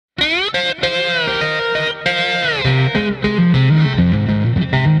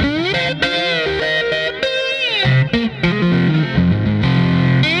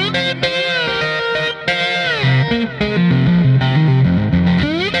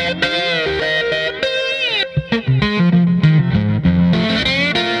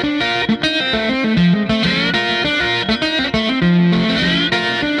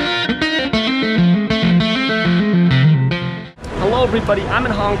I'm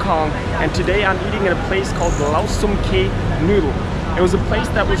in Hong Kong, and today I'm eating at a place called Lau Sum Ke Noodle. It was a place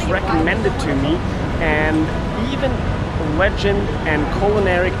that was recommended to me, and even legend and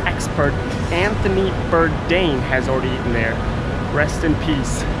culinary expert Anthony Bourdain has already eaten there. Rest in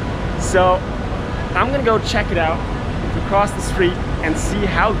peace. So I'm gonna go check it out across the street and see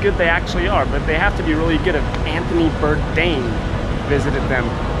how good they actually are, but they have to be really good if Anthony Bourdain visited them,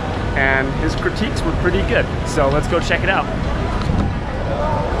 and his critiques were pretty good. So let's go check it out.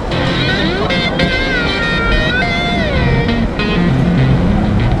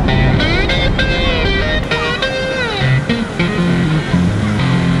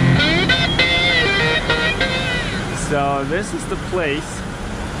 So this is the place,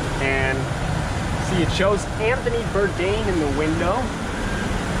 and see, it shows Anthony Burdain in the window.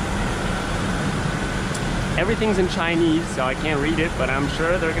 Everything's in Chinese, so I can't read it, but I'm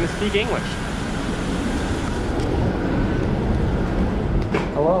sure they're gonna speak English.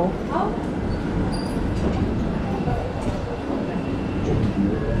 Hello?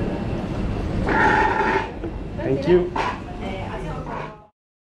 Thank you.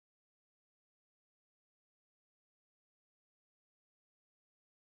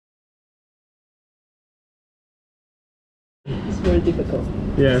 It's very difficult.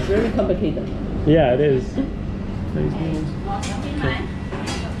 Yeah. It's very complicated. Yeah, it is.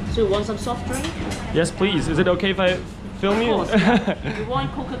 So you want some soft drink? Yes, please. Is it okay if I film you? Of course, yeah. You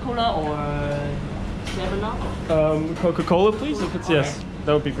want Coca-Cola or 7-Up? Coca-Cola, please? If it's yes,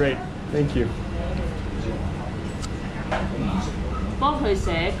 that would be great. Thank you. 幫佢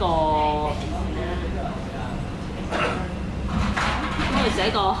寫個蝦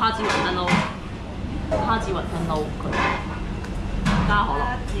子雲吞撈，蝦子雲吞撈佢加可樂，蝦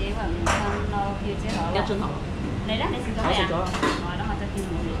子雲吞撈要支可樂，一樽可樂。你咧？你食咗未啊？我食咗啦。我等我即見唔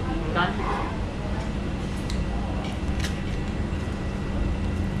該。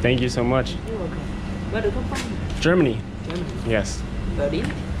Thank you so much. You're welcome. Where do you come from? Germany. Germany. Yes. Berlin?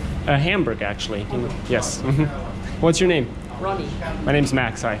 Hamburg, actually. Yes. What's your name? Ronnie. My name's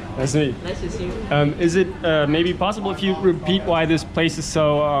Max. Hi. Nice to meet you. Nice to see you. Is it maybe possible if you repeat why this place is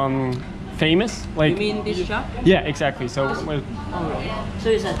so famous? Like. You mean this shop? Yeah, exactly. So. So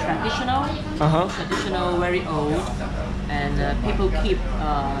it's a traditional, very old, and people keep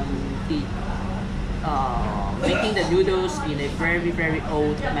making the noodles in a very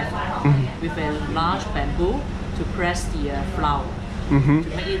old method with a large bamboo to press the flour to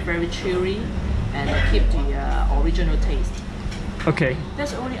make it very chewy and keep the original taste. Okay.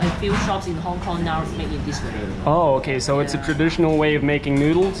 There's only a few shops in Hong Kong now making this way. Oh, okay. So it's a traditional way of making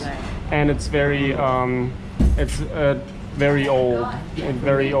noodles, right. And it's very very old.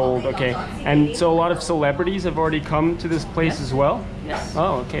 Very old. Okay. And so a lot of celebrities have already come to this place as well. Yes.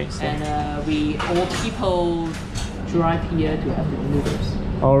 Oh, okay. So. And all people drive here to have the noodles.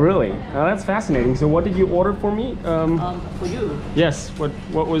 Oh, really? Oh, that's fascinating. So what did you order for me? For you? Yes. What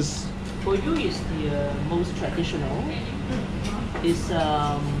was? For you is the most traditional. Is here.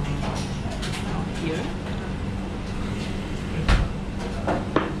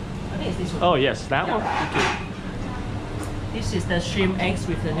 I think it's this one. Oh yes, that one. Okay. This is the shrimp eggs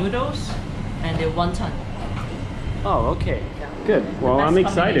with the noodles and the wonton. Oh, okay. Good. Well, I'm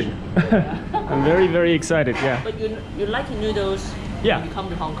excited. I'm very excited. Yeah. But you like the noodles? Yeah. When you come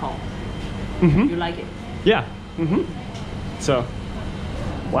to Hong Kong. Mm-hmm. You like it? Yeah. Mm-hmm. So.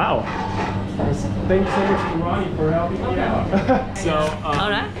 Wow. Thanks so much to Ronnie for helping me out. So,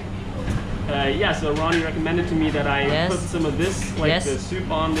 alright. Yeah, so Ronnie recommended to me that I put some of this, like the soup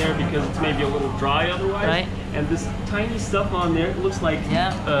on there because it's maybe a little dry otherwise. Right. And this tiny stuff on there, it looks like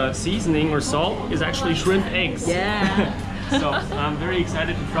seasoning or salt, is actually shrimp eggs. Yeah. So I'm very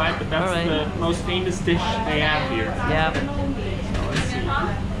excited to try it, but that's the most famous dish they have here. Yeah. So let's see.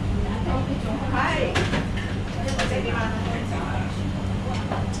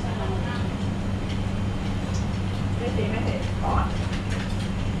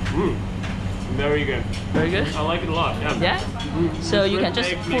 Very good. Very good? I like it a lot, yeah. Yeah? So you can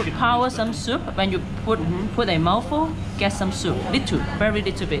just pour some soup. When you put a mouthful, get some soup. Very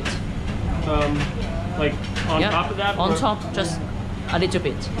little bit. Like on top of that? On top, just a little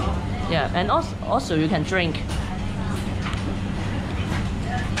bit. Yeah, and also you can drink.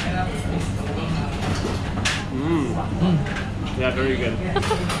 Yeah, very good.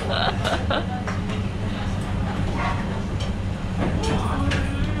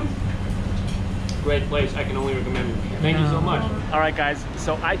 Great place, I can only recommend it. Thank you so much. Alright guys,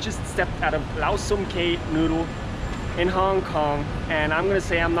 so I just stepped out of Lau Sum Ke Noodle in Hong Kong, and I'm gonna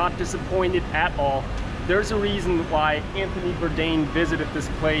say I'm not disappointed at all. There's a reason why Anthony Bourdain visited this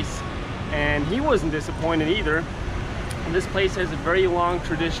place, and he wasn't disappointed either. This place has a very long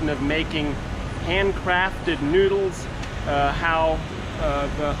tradition of making handcrafted noodles, how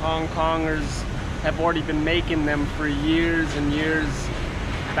the Hong Kongers have already been making them for years and years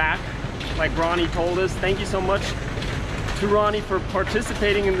back, like Ronnie told us. Thank you so much to Ronnie for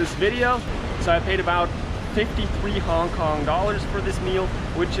participating in this video. So I paid about 53 Hong Kong dollars for this meal,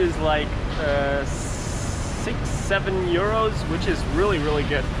 which is like 6-7 euros, which is really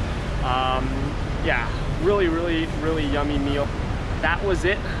good. Yeah, really yummy meal. That was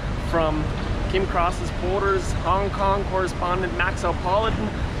it from Kim Cross's Borders Hong Kong correspondent Maxopolitan.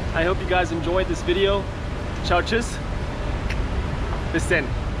 I hope you guys enjoyed this video. Ciao, tschüss. Bis then.